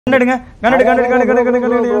கண்ணடுங்க கண்ணடு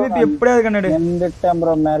எப்படியாவது கண்ணடு வந்துட்டேன்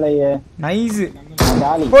ப்ரோ மேலேயே நைஸ்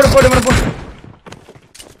காலி போடு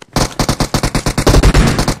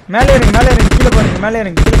மேலே இறங்க கீழே போறீங்க மேலே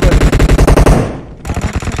இறங்க கீழே போறீங்க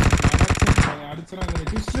அடிச்சறாங்க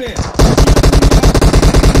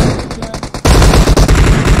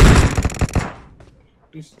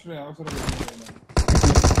டிஸ்ட்ரே அவசரம்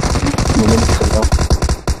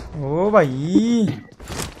ओ भाई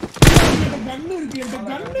கண்ணு இருக்கு இந்த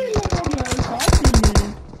கண்ணு இல்ல சாப்பிடு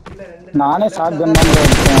நானே ஷாட் கன் தான்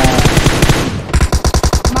எடுத்தேன்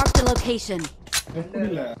Mark the location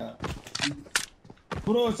இல்ல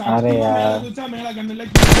ப்ரோ அரே மேல குச்சா மேல கண்ணு இல்ல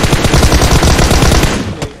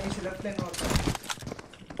லெஃப்ட் லைன்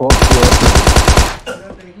ஓகே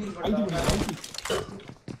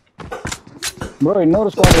ப்ரோ இன்னொரு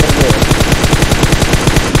ஸ்குவாட் இருக்கு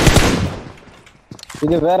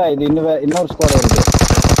இது வேற இது இன்னொரு ஸ்குவாட் இருக்கு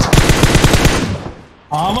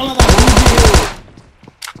அவ்வளவுதான்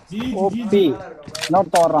ஓபி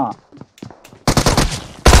நோட் வர்றான்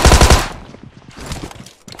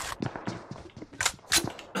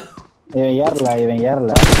இவன்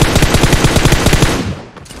ஏறல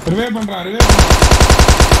ரிவைவ் பண்றான்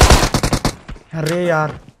अरे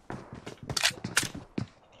यार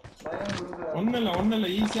ஒண்ணு இல்ல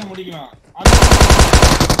ஈஸியா முடிக்கலாம்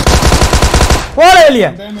போல வெளிய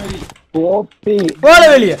அதே மாதிரி ஓபி போல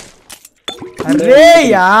வெளிய अरे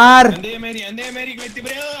यार அதே மாதிரி வெட்டி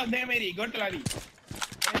ப்ரோ அதே மாதிரி கோட்டலாடி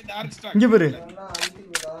டார்க் ஸ்டார் இங்க பாரு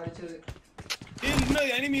இன்னொரு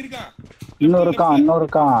எனிமி இருக்கான் இன்னொரு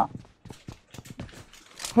இருக்கான்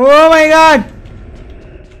ஓ மை காட்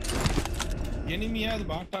எனிமியா அது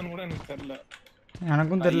பாட்டான்னு கூட எனக்கு தெரியல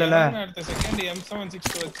எனக்கும் தெரியல அடுத்த செகண்ட்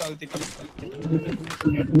M762 வச்சு அழுத்திட்டேன்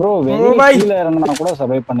ப்ரோ வெளிய கீழ இறங்குனா கூட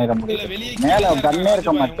சர்வை பண்ணிர முடியும் வெளிய மேல கண்ணே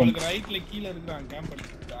இருக்க மாட்டேங்குது ரைட்ல கீழ இருக்கான் கேம்ப் பண்ணி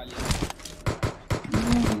ஜாலியா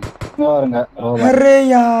பாருங்க अरे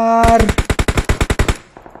यार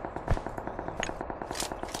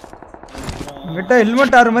கிட்ட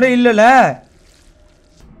ஹெல்மெட் ஆற மாதிரி இல்லல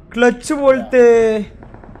கிளட்ச் போல்ட்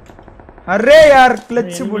अरे यार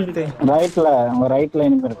கிளட்ச் போல்ட் ரைட்ல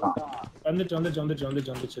எனிமி இருக்கான்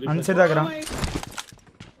வந்துச்சு அன்சைட் ஆகறான்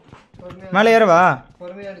மேலே ஏறவா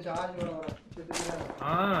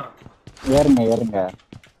ஏறுங்க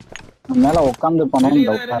மேல உட்கார்ந்து போனோம்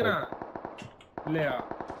டவுட்டா இல்லையா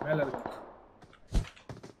மேல இருக்கு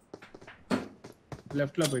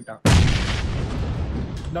லெஃப்ட்ல போய்ட்டான்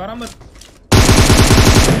இந்த வராம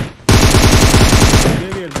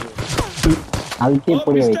அல்டி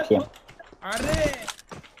புடி வைக்கேன் அரே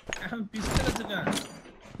பிஸ்டல் வச்சிருக்கேன்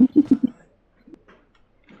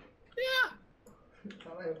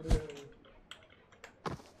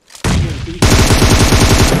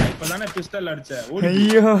இப்பதானே பிஸ்டல் அடிச்ச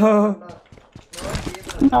ஐயோ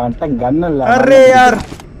அவன்ட்ட கன் இல்ல अरे यार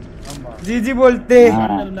ஜிஜி बोलते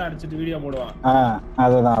கன் இருந்தா அடிச்சிட்டு வீடியோ போடுவான்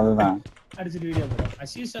அதுதான் அடிச்சிட்டு வீடியோ போடுவான்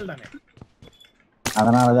அசிஷல் தானே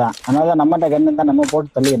அதனாலதான் நம்மட்ட கன் இருந்தா நம்ம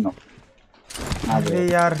போட்டு தள்ளிடணும் अरे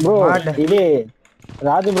यार ப்ரோ இது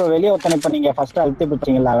ராஜு ப்ரோ வெளிய ஒருத்தனை இப்ப நீங்க ஃபர்ஸ்ட் அழுத்தி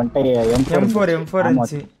பிடிச்சீங்கல அவன்ட்ட M4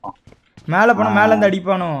 இருந்துச்சு மேல போனா மேல இருந்து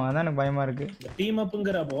அடிப்பானோ அதான் எனக்கு பயமா இருக்கு டீம்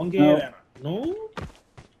அப்ங்கற போங்கே நோ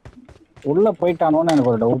உள்ள போய்ட்டானோன்னு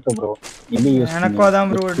எனக்கு ஒரு டவுட் ப்ரோ எனக்கும்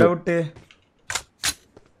அதான் ப்ரோ ஒரு டவுட்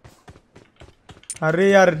अरे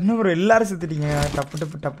यार என்ன ப்ரோ எல்லாரும் செத்துட்டீங்க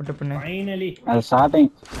டப்பு டப்புன்னு ஃபைனலி அது starting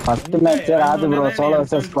first match Raju bro solo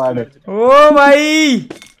versus squad ஓ பாய்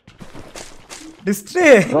டிஸ்ட்ரே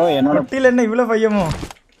ப்ரோ என்னோட டீல என்ன இவ்ளோ பையமோ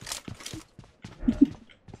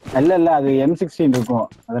இல்ல அது M16 இருக்கும்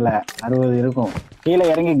அதுல 60 இருக்கும் கீழ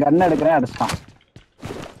இறங்கி கன் எடுக்கறேன் அடிச்சான்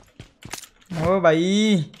ஓ பாய்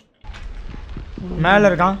மேல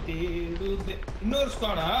இருக்கான் இன்னொரு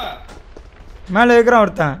ஸ்குவாடா மேல இருக்கறான்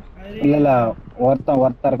ஒருத்தன் இல்ல ஒருத்தன்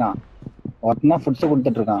இருக்கான் ஒருத்தன் ஃபுட்ஸ்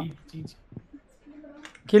கொடுத்துட்டு இருக்கான்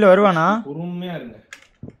கீழ வருவானா பொறுமையா இருங்க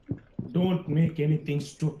டோன்ட் மேக் எனிதிங்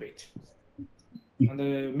ஸ்டூபிட் அந்த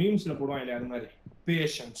மீம்ஸ்ல போடுவாங்க அது மாதிரி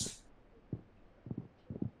பேஷன்ஸ்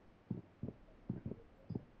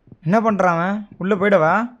என்ன பண்றான் அவன் உள்ள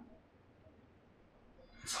போய்டவா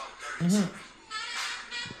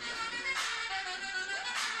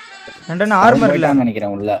ரெண்டன ஆர்மர் இல்ல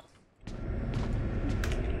நினைக்கிறேன் உள்ள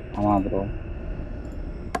ஆமா ப்ரோ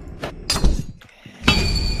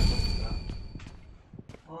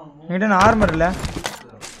ரெண்டன ஆர்மர் இல்ல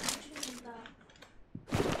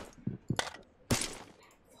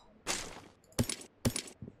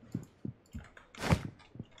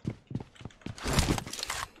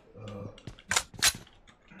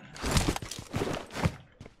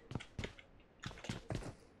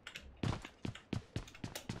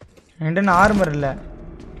ரெண்டன ஆர்மர் இல்ல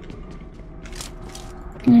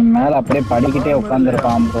மேல அப்படியே படிக்கிட்டே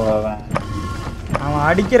உட்கார்ந்திருப்பான் ப்ரோ அவன். அவன்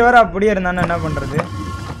அடிக்கிற வரை அப்படியே இருந்தானே என்ன பண்றது?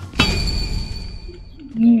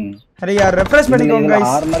 சரி யார் ரெஃப்ரெஷ் பண்ணிக்கோங்க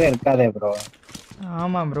गाइस. ஆர்மரே இருக்காதே ப்ரோ.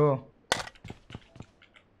 ஆமா ப்ரோ.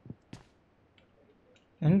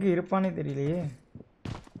 எங்க இருப்பானே தெரியலையே.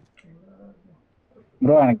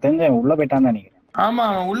 ப்ரோ எனக்கு தெரிஞ்ச உள்ள போய்ட்டான்னு நினைக்கிறேன். ஆமா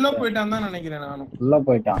உள்ள போய்ட்டான் தான் நினைக்கிறேன் நானும். உள்ள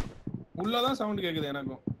போய்ட்டான். உள்ள தான் சவுண்ட் கேக்குது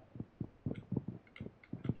எனக்கும்.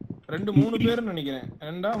 2-3 பேர் நினைக்கிறேன்.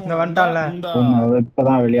 இந்த வந்துட்டான்ல.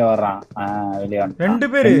 இப்பதான் வெளிய வர்றான். வெளிய வந்துட்டான்.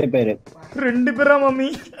 2 பேரா மம்மி?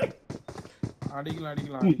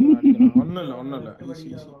 அடிக்கலாம். ஒண்ணும் இல்ல.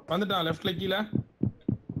 வந்துட்டான் லெஃப்ட்ல கீழ.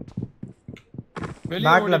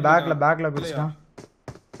 பேக்ல குதிச்சான்.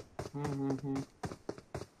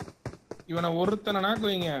 இவனை ஒருத்தனை நாக்கு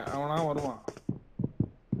வைங்க, அவனா வருவான்.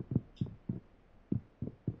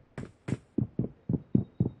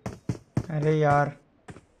 அரே யார்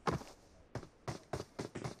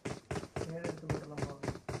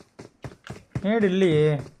நேடு இல்லையே.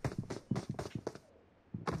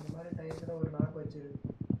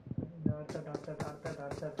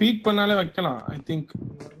 பீக் பண்ணாலே வைக்கலாம் ஐ திங்க்.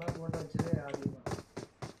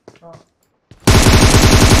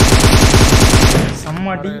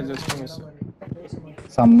 சம்மாடி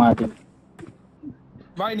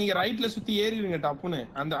பாய் நீங்க ரைட்ல சுத்தி ஏறிடுங்க டப்புன்னு.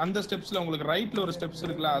 அந்த ஸ்டெப்ஸ்ல உங்களுக்கு ரைட்ல ஒரு ஸ்டெப்ஸ்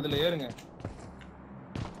இருக்குல, அதுல ஏறுங்க.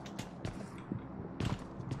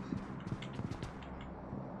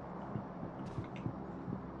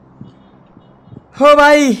 ஹோ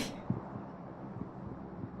பாய்.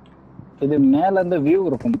 இது மேல இருந்து வியூ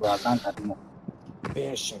இருக்கும் ப்ரோ, அதான் கட்டணும்.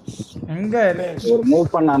 எங்க ஒரு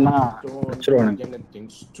மூவ் பண்ணானா வச்சிருவானுங்க.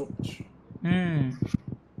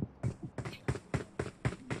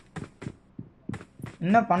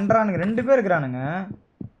 என்ன பண்றானுங்க? 2 பேர் இருக்கறானுங்க.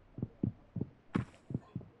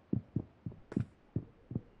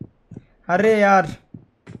 அரே யார்.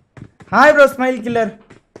 Hi bro smile killer.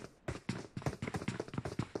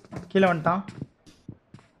 கீழ வந்துட்டான்.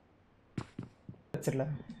 வச்சிரல.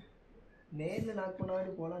 நேடுல நாக் பண்ணாடி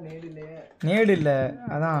போனா நேடு இல்ல.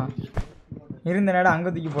 அதான் இருந்த நேடு அங்க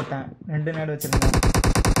தூக்கி போட்டேன். 2 நேடு வச்சிருந்தேன்.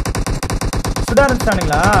 சுட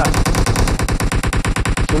ஆரம்பிச்சானுங்களா?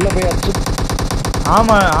 உள்ள போய் அச்சு.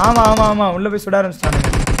 ஆமா உள்ள போய் சுட ஆரம்பிச்சானுங்க.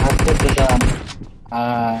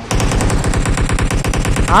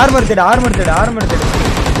 ஆர்மர் தேடு. ஆர்மர்.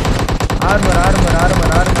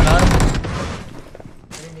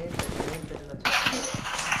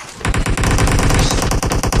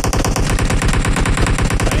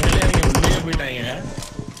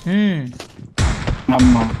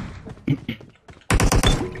 ஆமா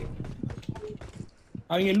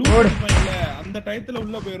அவங்க லூட் பண்ணல அந்த டயத்துல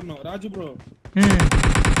உள்ள போயிரணும் ராஜு ப்ரோ.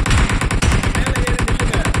 மேல ஏறி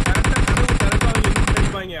நில்லுங்க. கரெக்ட்டா லூட்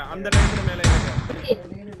பண்ணிப்பாங்க. அந்த டயத்துல மேல ஏறுங்க.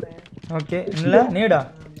 ஓகே இல்ல நேடா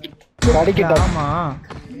அடிக்கிட்ட. ஆமா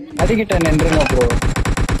அடிக்கிட்ட நின்றுங்க ப்ரோ.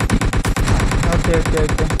 ஓகே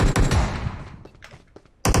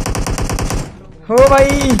ஹோ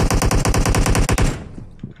பாய்.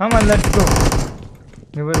 ஆமா லெட்ஸ் கோ.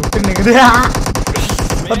 இவர் விட்டு நிக்குது.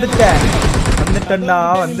 வந்துட்டேன்.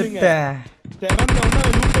 திறந்தவனா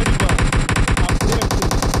லூட் அடிப்பான். அப்படியே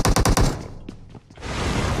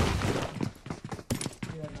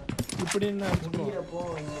இப்படி என்ன அப்போ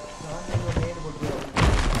நான் நேடு போட்டுறேன்.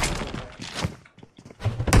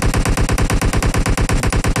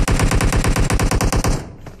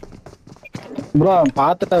 ப்ரோ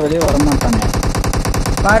பாத்துட்டா வெளிய வர மாட்டானே.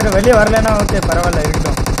 பாருங்க வெளிய வரலனா ஓகே பரவாயில்லை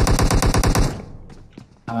இருக்கட்டும்.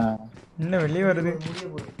 இன்னும் வெளிய வருது.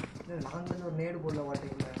 நான் வந்து ஒரு நேடு போடல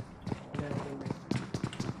மாட்டீங்களா?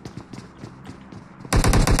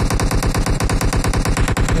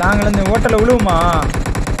 லாங்ல இருந்து ஹோட்டல்ல விழுவுமா?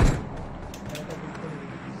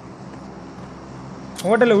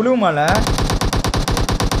 ஹோட்டல்ல விழுவுமால?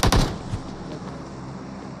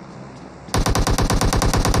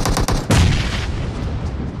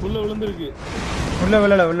 உள்ள விழுந்திருக்கு. உள்ள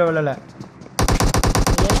விழல.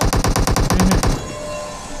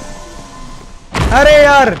 अरे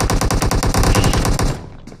यार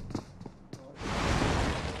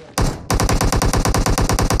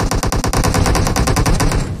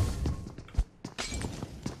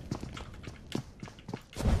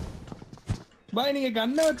பாய் நீங்க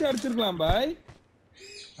கண்ணை வச்சு அடிச்சிருக்கலாம் பாய்.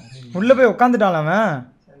 உள்ள போய் உட்கார்ந்துட்டான் அவன்.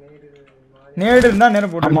 நேடு இருந்தா நேரா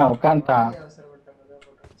போட்டுட்டான். உட்கார்ந்துட்டான்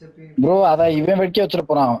ப்ரோ. அத இவன் வெடிக்க வச்சிர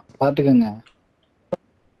போறான் பாத்துக்கங்க.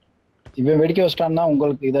 இவன் வெடிக்க வச்சிட்டான்னா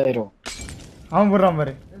உங்களுக்கு இதாயிரும். அவன் போறான்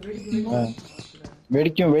பாரு.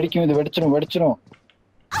 வெடிக்கும் இது வெடிச்சிரும்.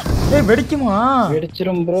 ஏய் வெடிக்குமா?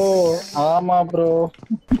 வெடிச்சிரும் ப்ரோ. ஆமா ப்ரோ.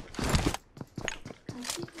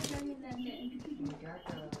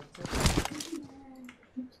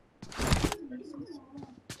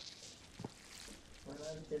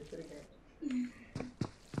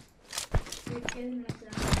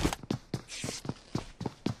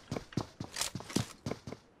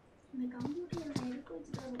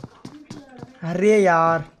 அரே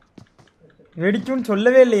யார் வெடிக்கும்னு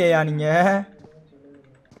சொல்லவே இல்லையா நீங்க?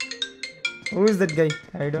 Who is that guy?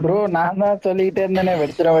 I don't know. Bro நான் தான் சொல்லிட்டே இருந்தேனே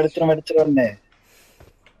வெடிச்சிரும்.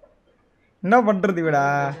 என்ன பண்றது விடா?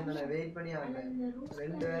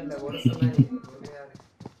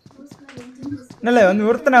 இல்ல வந்து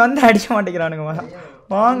ஒருத்தனை வந்து அடிக்க மாட்டேங்கிறானுங்க.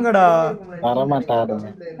 வாங்கடா. வரமாட்டானுங்க.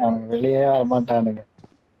 அவன் வெளியே வரமாட்டானுங்க.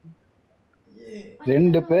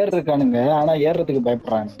 2 பேர் இருக்கானுங்க ஆனா ஏறதுக்கு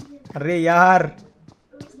பயப்படுறாங்க. அரே யார்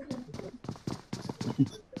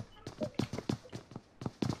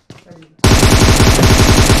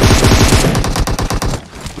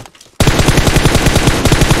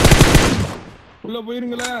உள்ள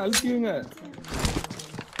போயிருங்களா அழுத்திடுங்க.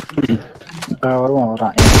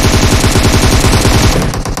 வரான்.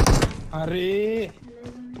 அரே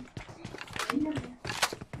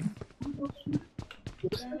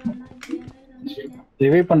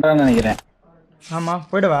ரிவைவ் பண்றான்னு நினைக்கிறேன். ஆமா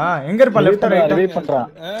போய்டுவா. எங்க இருப்பா? லெஃப்ட் ரைட் ரிவைவ் பண்றான்.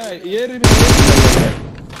 ஏறி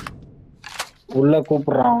உள்ள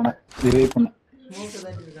கூப்பிடுறான் அவனை ரிவைவ் பண்ண.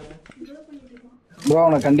 ப்ரோ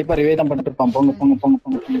அவனை கண்டிப்பா ரிவைவ் தான் பண்ணிட்டு இருப்பான். போங்க.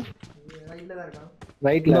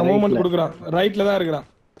 ரைட்ல மூவ்மெண்ட் கொடுக்குறான். ரைட்ல தான் இருக்கான்.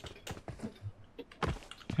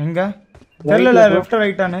 எங்க? தெரியல. லெஃப்ட்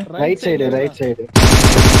ரைட்டானே? Right side.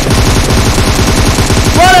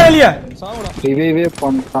 போடா வெளிய. சாவுடா. ரிவைவே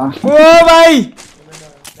பண்ணிட்டான். ओ भाई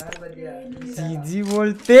जी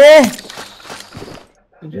बोलते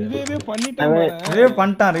ரிவைவே பண்ணிட்டான். ரிவைவ்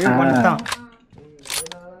பண்ணிட்டான்.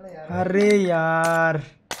 अरे यार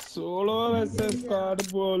सोलो वर्सेस स्क्वाड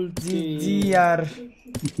बोलती जी यार.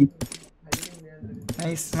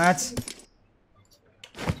 Nice match.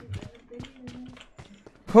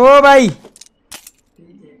 हो भाई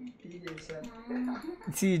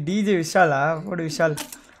सी डीजे विशाल போடு விஷால்.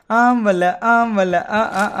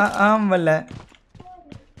 ஆம்பல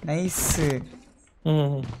நைஸ்.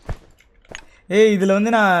 ஏய் இதுல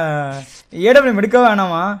வந்து நான் ஏடபிள்யூ எடுக்க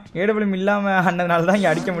வேணாமா? ஏடபிள்யூ இல்லாம ஆனதுனால தான் இங்க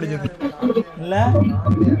அடிக்க முடிஞ்சது. இல்ல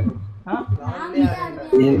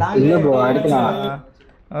இல்ல ப்ரோ அடிக்கலாம்.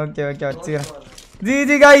 ஓகே வச்சுக்கிறேன்.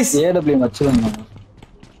 G guys AW வச்சிரணும்.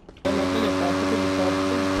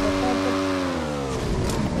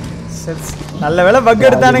 நல்ல வேளை பக்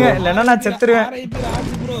எடுத்தானுங்க. இல்லன்னா நான் செத்துருவேன்.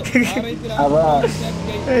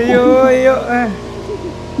 ஐயோ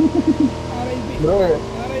ப்ரோ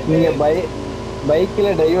நீங்க பைக்ல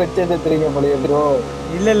டைவ் வச்சே தெரியுங்க போலயே ப்ரோ.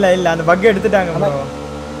 இல்ல அந்த பக் எடுத்துட்டாங்க ப்ரோ.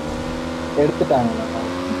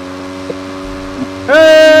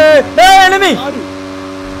 ஏய் enemy.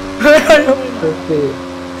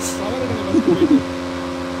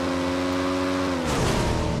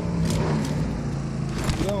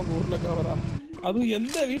 அது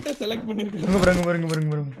எந்த வீட்டை செலக்ட் பண்ணிருக்கீங்க?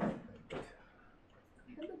 பாருங்க.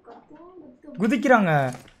 குதிக்குறாங்க.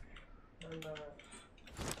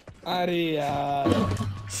 அரே யார்.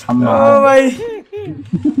 அம்மா ஓ भाई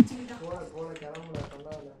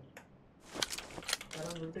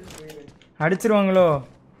அடிச்சிருவாங்களோ?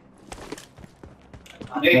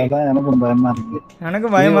 அதான் எனக்கும் பயமா இருக்கு. எனக்கு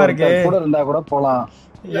பயமா இருக்கு. கூட இருந்தா கூட போலாம்.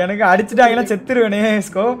 எனக்கு அடிச்சிட்டாங்கன்னா செத்துருவேனே.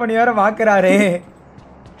 ஸ்கோப் பண்ணி வேற பாக்குறாரே.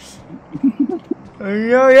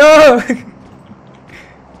 ஐயோ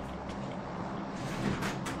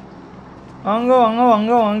அங்க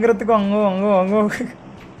வாங்குறதுக்கு அங்க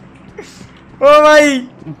ஓ भाई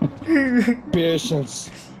patience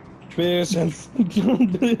don't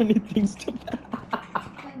do anything stupid.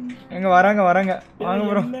 எங்க வராங்க வாங்க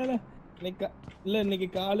ப்ரோ. இல்ல இன்னைக்கு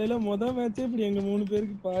காலையில மேட்ச் இப்படி எங்க 3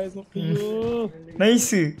 பேருக்கு பாயசம். ஐயோ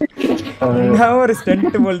நைஸ். நான் ஒரு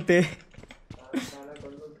ஸ்டண்ட் போல்தே.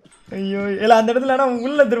 ஐயோ இல்ல அந்த இடத்துல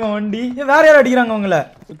உள்ள திரும்ப வண்டி. வேற யாரும் அடிக்கிறாங்க உங்கள?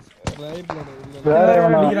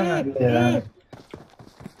 அடிக்கிறாங்க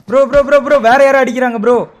ப்ரோ வேற யாரும் அடிக்கிறாங்க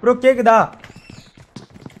ப்ரோ கேக்குதா?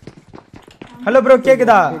 ஹலோ ப்ரோ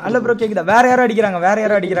கேக்குதா? வேற யாரும் அடிக்கிறாங்க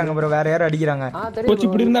ப்ரோ. கோச்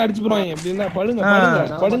இப்படி இருந்தா அடிச்சு போறாங்க. இப்படி இருந்தா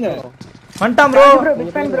படுங்க வந்துட்டான்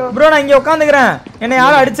ப்ரோ. நான் இங்க உட்காந்துக்கிறேன். என்ன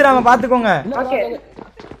யாரும் அடிச்சிராம பாத்துக்கோங்க.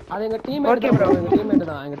 அது எங்க டீம்மேட் தான் ப்ரோ. எங்க டீம்மேட்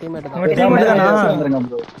தான். உங்க டீம்மேட் தானா? வந்துருங்க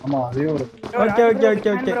ப்ரோ. ஆமா அதே ஒரு ஓகே.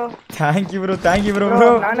 Thank you bro.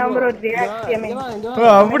 நானா ப்ரோ ரியாக்ட் கேமிங். ஓ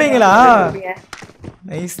அப்படிங்களா?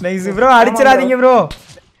 Nice bro. அடிச்சிராதீங்க ப்ரோ.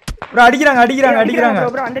 அடிக்கிறாங்க.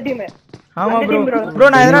 ப்ரோ அந்த டீம். ஆமா ப்ரோ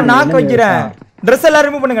நான் எதனா நாக் வைக்கிறேன். Dress எல்லாம்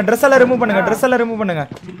ரிமூவ் பண்ணுங்க.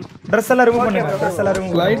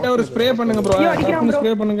 லைட்டா ஒரு ஸ்ப்ரே பண்ணுங்க ப்ரோ.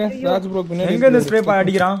 ஸ்ப்ரே பண்ணுங்க. ராஜ் ப்ரோ பின்னாடி எங்க இந்த ஸ்ப்ரே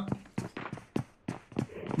அடிக்கிறான்?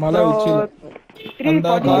 மலை உச்சில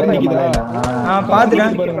அந்த கார் நிக்குதா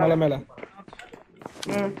பாத்துட்டேன் பாருங்க மலை மேல.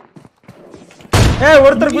 ஏய்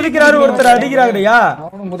ஒருத்தர் குதிக்கிறாரு ஒருத்தர் அடிக்கிறாருயா.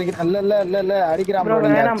 அவனும் குதிக்கிறான். இல்ல அடிக்கிறான் Bro, bro.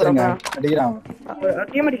 நீங்க வேணாம் bro. அடிச்சிருங்க. அடிக்கிறான்.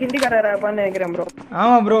 டீம் ஹிந்திக்காரராப்பான்னு நினைக்கிறேன் ப்ரோ.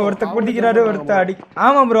 ஆமா ப்ரோ ஒருத்தர் குதிக்கிறாரு ஒருத்தர்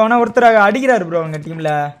ஆமா ப்ரோ ஆனா ஒருத்தர் அடிக்கிறாரு ப்ரோ உங்க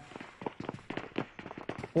டீம்ல.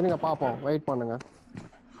 இருங்க பாப்போம் வெயிட் பண்ணுங்க.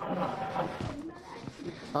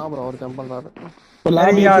 ப்ரோ ஒரு ஜம்ப் பண்றாரு.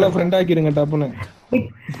 லாபில ஃப்ரெண்ட் ஆக்கிருங்க டப்புன்னு.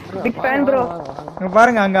 Big fan bro. இங்க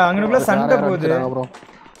பாருங்க அங்கனுக்குள்ள சண்டை போகுது ப்ரோ.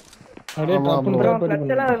 அப்படியே டப்புன்னு ப்ரோ படி.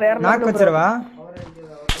 கிளட்ச்லாம் வேற நாக்கு வச்சிரவா.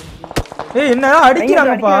 ஏய் என்ன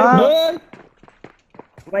அடிக்குறாங்கப்பா.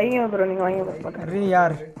 வைங்க ப்ரோ நீங்க வைங்க ப்ரோ. அரே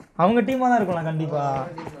யார் அவங்க டீமா தான் இருக்கலாம் கண்டிப்பா.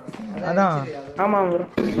 அதான் ஆமா ப்ரோ.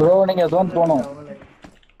 ப்ரோ நீங்க ஜோன் போணும்.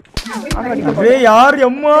 அரே யார்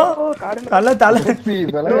அம்மா தல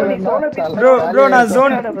ப்ரோ நான்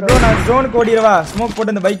ஜோன் கோடிரவா ஸ்மோக்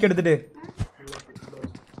போட்டு அந்த பைக் எடுத்துட்டு.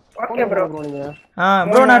 Okay bro.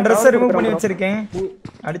 ப்ரோ நான் Dress ரிமூவ் பண்ணி வச்சிருக்கேன்.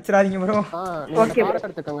 அடிச்சிராதீங்க ப்ரோ. ஓகே கார்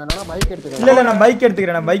எடுத்துக்கங்க நான் பைக் எடுத்துக்கறேன். இல்ல நான் பைக்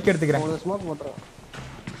எடுத்துக்கிறேன். ஒரு smoke போட்றேன்.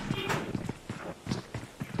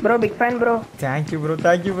 Bro big fan bro. Thank you bro.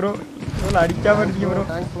 இவ்வளவு அடிக்காம இருக்கீங்க bro.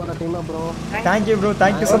 Thanks for the team bro.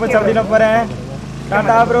 Thank you so much. அப்படி நான் போறேன்.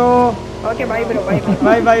 Tata bro. Okay bye bro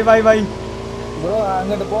bye. By. Bro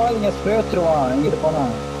அங்கிட்டு போகாதீங்க ஸ்ப்ரே வச்சிருவான். இங்கிட்டு போனா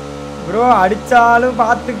ப்ரோ அடிச்சாலும்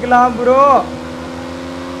பாத்துக்கலாம் ப்ரோ.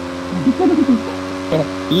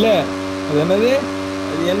 இல்ல அது என்னது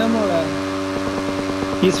அது என்னமோல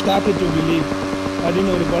he started to believe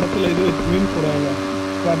அப்படின்னு ஒரு படத்துல இது மீன் போறாங்க.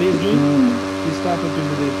 what is doing he started to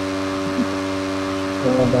believe.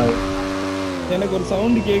 எனக்கு ஒரு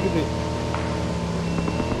சவுண்ட் கேக்குது.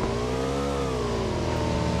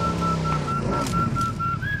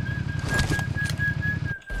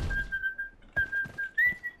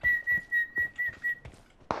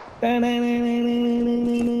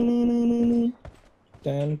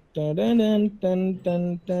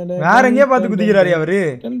 வேற எங்கேயே பார்த்து குதிக்கிறாரு அவரு.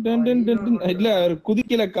 இல்ல அவர்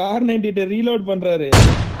குதிக்கல கார் 98 ரீலோட் பண்றாரு.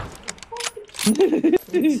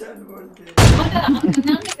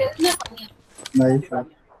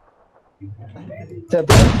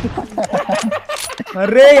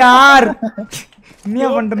 அரே யார் என்ன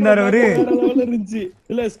பண்றாரு அவரு. இருந்துச்சு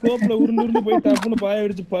இல்ல ஸ்கோப்ல உருண்டு போய் டப்புன்னு பாய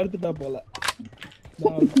அடிச்சு படுத்துட்டா போல.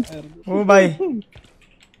 ஓ பாய்.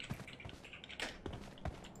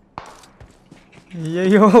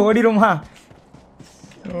 ஐயோ ஓடிருமா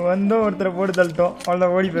வந்தோம் ஒருத்தரை போட்டு தள்ளிட்டோம்.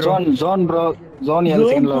 அவ்வளோதான் ஓடி போயிடும். ஜோன் ப்ரோ ஜோன்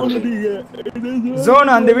எல்சின்ல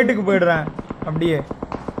ஜோன் அந்த வீட்டுக்கு போயிடுறேன் அப்படியே.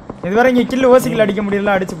 இதுவரை இங்க கில்லு ஓசிக்கில் அடிக்க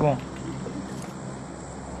முடியல அடிச்சுப்போம்.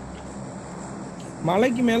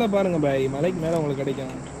 மலைக்கு மேல பாருங்க பாய் மலைக்கு மேல உங்களுக்கு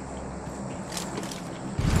கிடைக்கும்.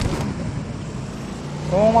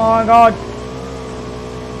 Oh my God.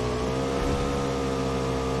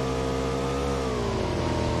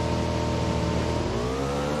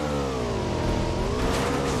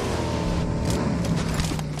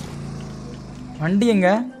 வண்டி எங்க?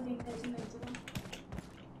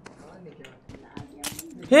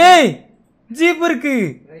 ஏய் ஜீப் இருக்கு.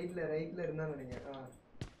 ரைட்ல இருந்தா நினைக்கிறேன்.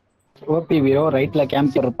 ஓபி வீரோ ரைட்ல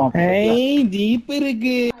கேம்ப் இருப்பான். ஏய் ஜீப்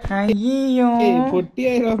இருக்கு. ஐயோ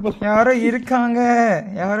பொட்டியாயிரப்பா. யாரோ இருக்காங்க.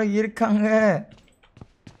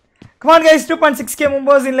 Come on guys 2.6k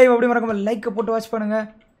members in live. அப்படியே மறக்காம லைக் போட்டு வாட்ச் பண்ணுங்க.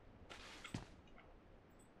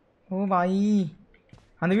 ஓ பாய்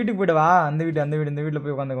அந்த வீட்டுக்கு போய்டு வா. அந்த வீட்ல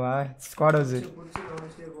போய் உட்காந்துக்குவா. Squad house.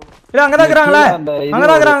 இல்ல அங்க தான்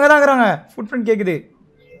இருக்கறாங்க. ஃபுட் பிரிண்ட் கேக்குது.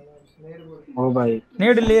 ஓ பாய்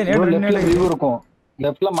நேடு இல்லையே. நேடு வியூ இருக்கும்.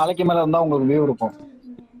 லெஃப்ட்ல மலைக்கு மேல இருந்தா உங்களுக்கு வியூ இருக்கும்.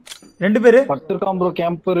 ரெண்டு பேரு பட்டிருக்கான் ப்ரோ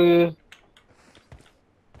கேம்பர்.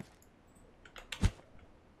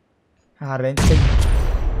 அரேஞ்ச்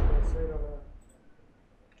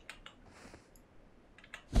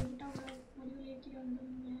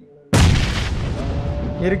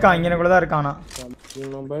இருக்கான் இங்கனக்குள்ள தான் இருக்கானா.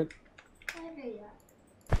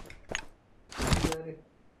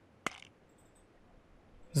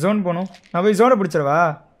 ஜோன் போணும். நான் போய் ஜோனை பிடிச்சிடவா.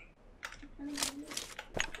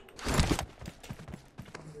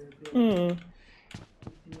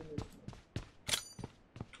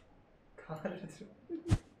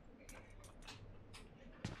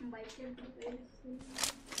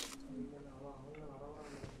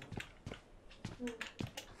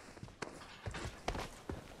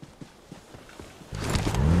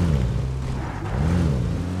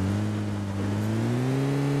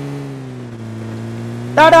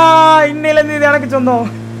 டாடா இன்னையில இருந்து இது எனக்கு சொந்தம்.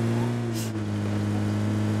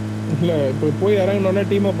 இல்ல இப்ப போய் இறங்கினோடனே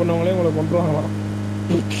டீம் அப் பண்ணவங்களே உங்களை கொண்டுருவாங்களாம்.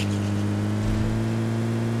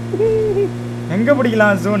 எங்க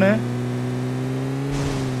பிடிக்கலாம் ஜோனு?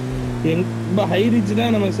 ரொம்ப ஹை ரிட்ஜ்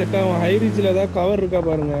தான் நமக்கு செட் ஆகும். ஹை ரிட்ஜ்ல ஏதாவது கவர் இருக்கா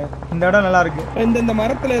பாருங்க. இந்த இடம் நல்லா இருக்கு. இந்த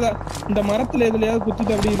மரத்துல இந்த மரத்துல எதுலயாவது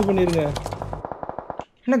குத்திட்டு அப்படியே இது பண்ணிருங்க.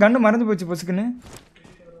 என்ன கண்ணு மறந்து போச்சு பொசுக்குன்னு.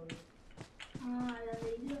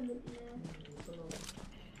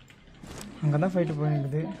 அங்கதான் ஃபைட்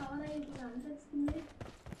போயிடுது.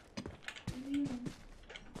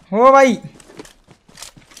 ஓ பாய்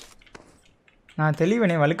நான்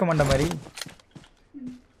தெளிவனே வழுக்க மாட்ட மாதிரி.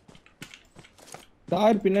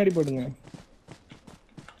 கார் பின்னாடி போடுங்க.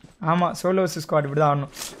 ஆமா சோலோ வர்சஸ் ஸ்குவாட் இப்படி தான்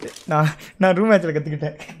ஆடணும். நான் ரூம் மேட்ச்ல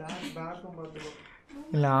கத்துக்கிட்டேன்.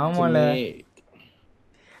 இல்ல ஆமால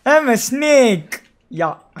I'm a snake.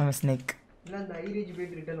 Yeah, I'm a snake. இந்த ஐரேஜ் போய்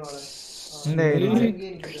ரிட்டர்ன் வாடா. இந்த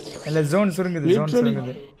இல்ல ஜோன் சுருங்குது, ஜோன்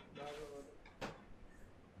சுருங்குது.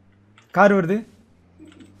 கார் வருது.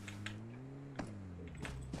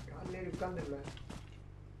 கால்ல உட்கார்ந்துல.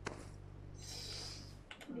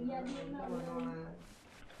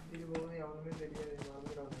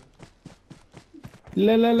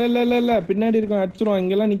 இல்ல பின்னாடி இருக்கான் அடிச்சிரும்.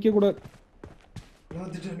 இங்கெல்லாம் நிக்க கூடாது.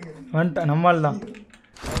 வந்துட்ட நம்மால் தான்.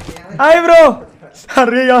 Hi bro.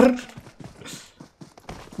 அரே யார்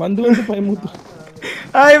வந்து பயமுத்து.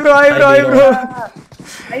 Hi bro hi bro hi bro.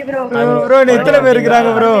 Hi bro. Bro எத்தனை பேர்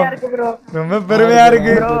இருக்காங்க ப்ரோ? ரொம்ப பெருமையா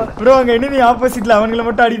இருக்கு ப்ரோ. அங்க எனிமி ஆப்போசிட்ல அவங்கள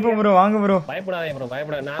மட்டும் அடிப்போம் ப்ரோ. வாங்க ப்ரோ. பயப்படாதே ப்ரோ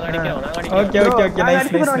பயப்படாத. நாங்க அடிக்கிறோம். Okay okay okay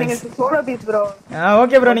nice nice. நீங்க solo piece bro.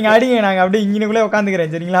 Okay bro நீங்க அடிங்க. நாங்க அப்படியே இங்கனக்குள்ள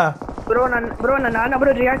உட்கார்ந்துக்கறேன் சரிங்களா? ப்ரோ நான்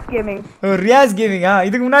ப்ரோ ரியாஸ் கேமிங். ரியாஸ் கேமிங்கா?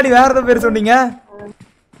 இதுக்கு முன்னாடி வேற ஏதோ பேர் சொன்னீங்க.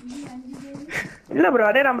 இல்ல ப்ரோ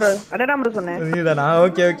அதே தான் ப்ரோ சொன்னேன். இதுதானா?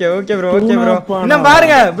 Okay okay okay bro okay bro. இன்னும்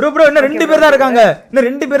பாருங்க ப்ரோ இன்னும் 2 பேர் தான் இருக்காங்க. இன்னும்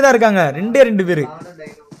 2 பேர் தான் இருக்காங்க. 2 பேர்.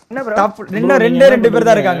 என்ன ப்ரோ? டாப் இன்னும் 2 பேர்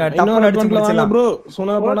தான் இருக்காங்க. டாப் அடிச்சு முடிச்சலாம் ப்ரோ.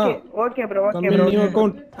 சொன்னா போனா. Okay bro okay bro. New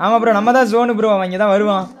account. ஆமா ப்ரோ நம்ம தான் ஜோன் ப்ரோ. அவங்க தான்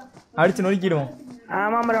வருவான். அடிச்சு நொறுக்கிடுவோம்.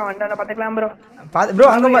 ஆமா ப்ரோ வந்தால பாத்துக்கலாம் ப்ரோ. ப்ரோ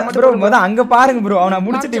அங்க ப்ரோ மொத அங்க பாருங்க ப்ரோ. அவனை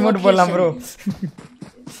முடிச்சிட்டு இமோட் போடலாம் ப்ரோ.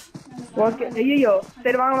 ஓகே ஐயோ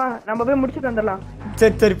சரி வாங்க நம்ம போய் முடிச்சிட்டு வந்துடலாம்.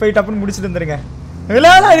 சரி சரி போய் டப்புன்னு முடிச்சிட்டு வந்துருங்க.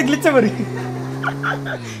 இல்லடா இது கிளிச்ச பாரு.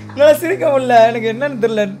 நான் சிரிக்க முடியல. எனக்கு என்னன்னு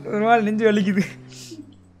தெரியல. ஒரு மாதிரி நெஞ்சு வலிக்குது.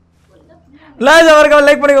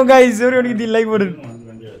 லைக் பண்ணுங்க गाइस. everybody லைக் போடு.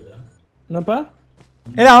 என்னப்பா?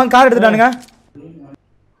 அவன் கார் எடுத்துட்டானுங்க.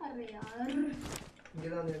 அரே யார் இங்க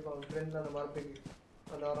தான் இருப்பான். ஃப்ரெண்ட் அந்த மார்க்கெட்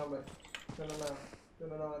அந்த வராம.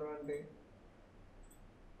 சொன்னா வருவான்டே.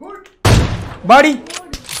 Good body.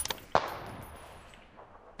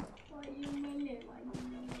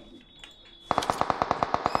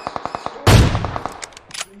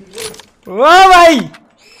 ஓ பாய்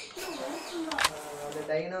அந்த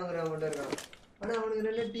டைனோங்கற மட்டும் இருக்கான். ஆனா அவனுக்கு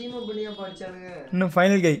ரெண்டு டீம் பண்ணியா படிச்சானுங்க. இன்னும்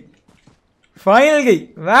final guy. Final guy.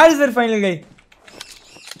 Where is that final கை?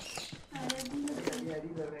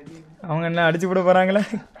 அவங்க என்ன அடிச்சு போட போறாங்களா?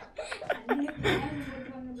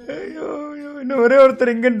 ஐயோ இன்னும் ஒரே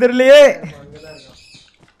ஒருத்தர் எங்கன்னு தெரியலையே.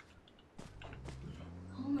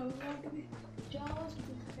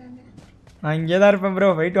 நான் இங்கே தான் இருப்பேன் ப்ரோ.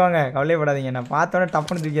 போயிட்டு வாங்க கவலையப்படாதீங்க. நான் பார்த்தோன்னே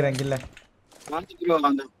டப்புன்னு தூக்கிறேன் கீழே.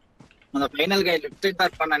 அந்த ஃபைனல் கை லெஃப்ட் சைடு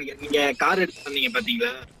தான் பண்ண நினைக்கிறேன். நீங்க கார் எடுத்து வந்தீங்க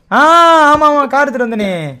பாத்தீங்களா? ஆமா ஆமா கார் எடுத்துட்டு வந்தனே.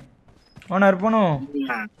 ஓனர் போணும்.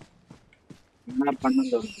 என்ன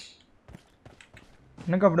பண்ணது?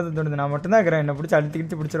 எனக்கு அப்படிதான் தோணுது. நான் மட்டும் தான் இருக்கிறேன். என்ன பிடிச்சி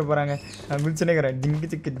அழுத்திக்கிட்டு பிடிச்சிட போறாங்க. நான் குளிச்சுனே இருக்கிறேன். ஜிங்கு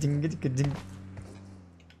சிக்கு ஜிங்கு சிக்கு ஜிங்.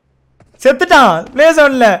 செத்துட்டான் ப்ளே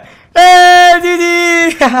ஜோன்ல. GG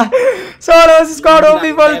solo squad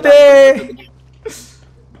OP போல்தே.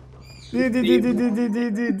 G G G G G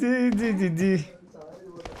G G G G G.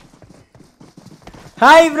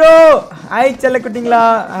 Hi bro. Hi செல்ல குட்டிங்களா.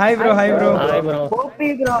 Hi bro hi bro. Hi bro. OP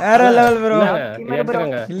bro. வேற லெவல் ப்ரோ.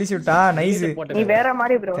 எடுத்துங்க. கில்லி ஷூட்டா நைஸ். நீ வேற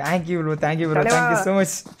மாதிரி bro. Thank you bro. Thank you bro. Thank you so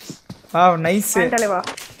much. Wow nice. தலைவா.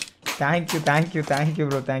 Thank you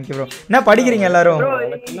bro. Thank you bro. என்ன படிக்கிறீங்க எல்லாரும்? ப்ரோ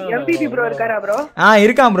எம்பிபி ப்ரோ இருக்காரா ப்ரோ?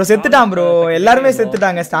 இருக்கான் ப்ரோ. செத்துட்டான் ப்ரோ. எல்லாரும்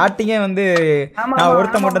செத்துட்டாங்க. ஸ்டார்டிங்கே வந்து நான்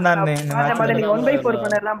ஒருத்த மட்டும் தான் இருந்தேன். நீ 1/4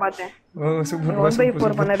 பண்ணறலாம் பார்த்தேன். ஓ சூப்பர்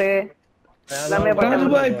 1/4 பண்ணரு. எல்லாமே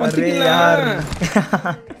பாத்தீங்களா?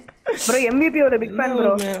 ப்ரோ MVP ஓட பிக் ஃபேன்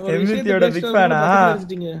ப்ரோ. MVP ஓட பிக் ஃபேனா?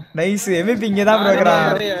 நைஸ். MVP இங்க தான் bro இருக்கறான்.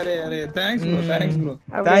 Array thanks bro.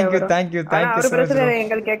 Thank you அவர் பிரச்சனை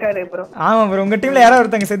எங்களுக்கு கேட்காரு ப்ரோ. ஆமா ப்ரோ. உங்க டீம்ல யாரோ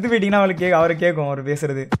ஒருத்தங்க செத்து போயிட்டீங்கன்னா அவரு கேக்கும் அவர்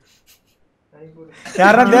பேசுறது.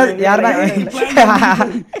 யாரா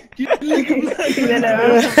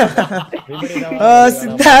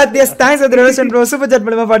Siddharth S thanks for the donation bro. Super chat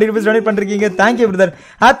மூலமா 40 ரூபீஸ் டொனேட் பண்றீங்க. Thank you brother.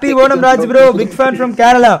 Happy Onam Raj bro. Big fan from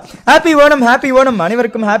Kerala. Happy Onam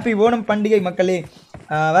அனைவருக்கும் ஹேப்பி ஓணம் பண்டிகை மக்களே.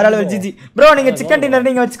 வேற லெவல் ஜிஜி ப்ரோ. நீங்க சிக்கன் டின்னர்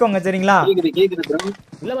நீங்க வச்சுக்கோங்க சரிங்களா? கேக்குது ப்ரோ.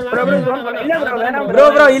 இல்ல ப்ரோ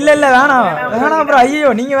ப்ரோ இல்ல வேணாம் ப்ரோ.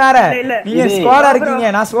 ஐயோ நீங்க வேற, நீங்க ஸ்குவாடா இருக்கீங்க,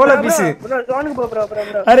 நான் சோலோ பீஸ். ப்ரோ ஜோனுக்கு போ ப்ரோ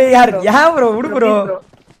ப்ரோ. அரே யார் ஏன் ப்ரோ விடு bro.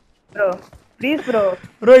 Bro please bro.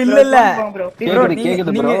 Bro இல்ல ப்ரோ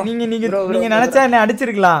ப்ரோ நீங்க நினைச்சா என்ன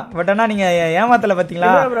அடிச்சிருக்கலாம். பட் ஆனா நீங்க ஏமாத்தல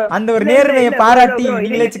பாத்தீங்களா? அந்த ஒரு நேர்மையை பாராட்டி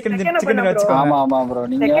நீங்களே சிக்கன் வச்சுக்கோங்க. ஆமா ஆமா ப்ரோ.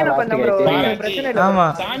 நீங்க செகண்ட் பண்ண ப்ரோ. பிரச்சனை இல்ல. ஆமா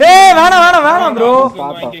டேய் வேணாம் ப்ரோ.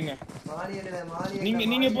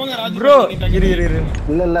 நீங்க போங்க ராஜ் ப்ரோ இரு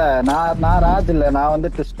இல்ல நான் ராஜ் இல்ல, நான்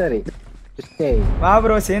வந்து ட்விஸ்டர். வா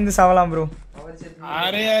ப்ரோ சேர்ந்து சாவலாம் bro.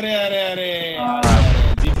 Array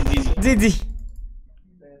G G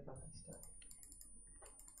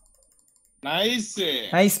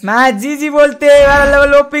nice match जीजी बोलते वाला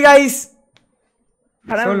level OP guys.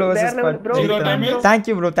 Solo versus squad. Thank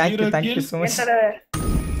you so much.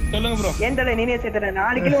 சொல்லுங்க ப்ரோ. ஏன்டா நீனே சேத்தற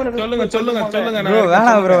 4 கிலோ உனக்கு சொல்லுங்க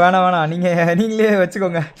ப்ரோ வேணாம் நீங்களே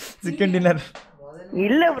வச்சுக்கோங்க சிக்கன் டின்னர்.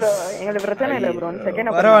 இல்ல ப்ரோ எங்களுக்கு பிரச்சனை இல்ல ப்ரோ.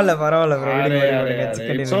 செகண்ட் பரவாயில்ல bro.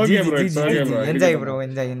 Chicken dinner. G enjoy bro.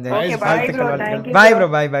 Enjoy. Okay bye bro. Bye bro.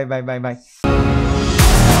 By.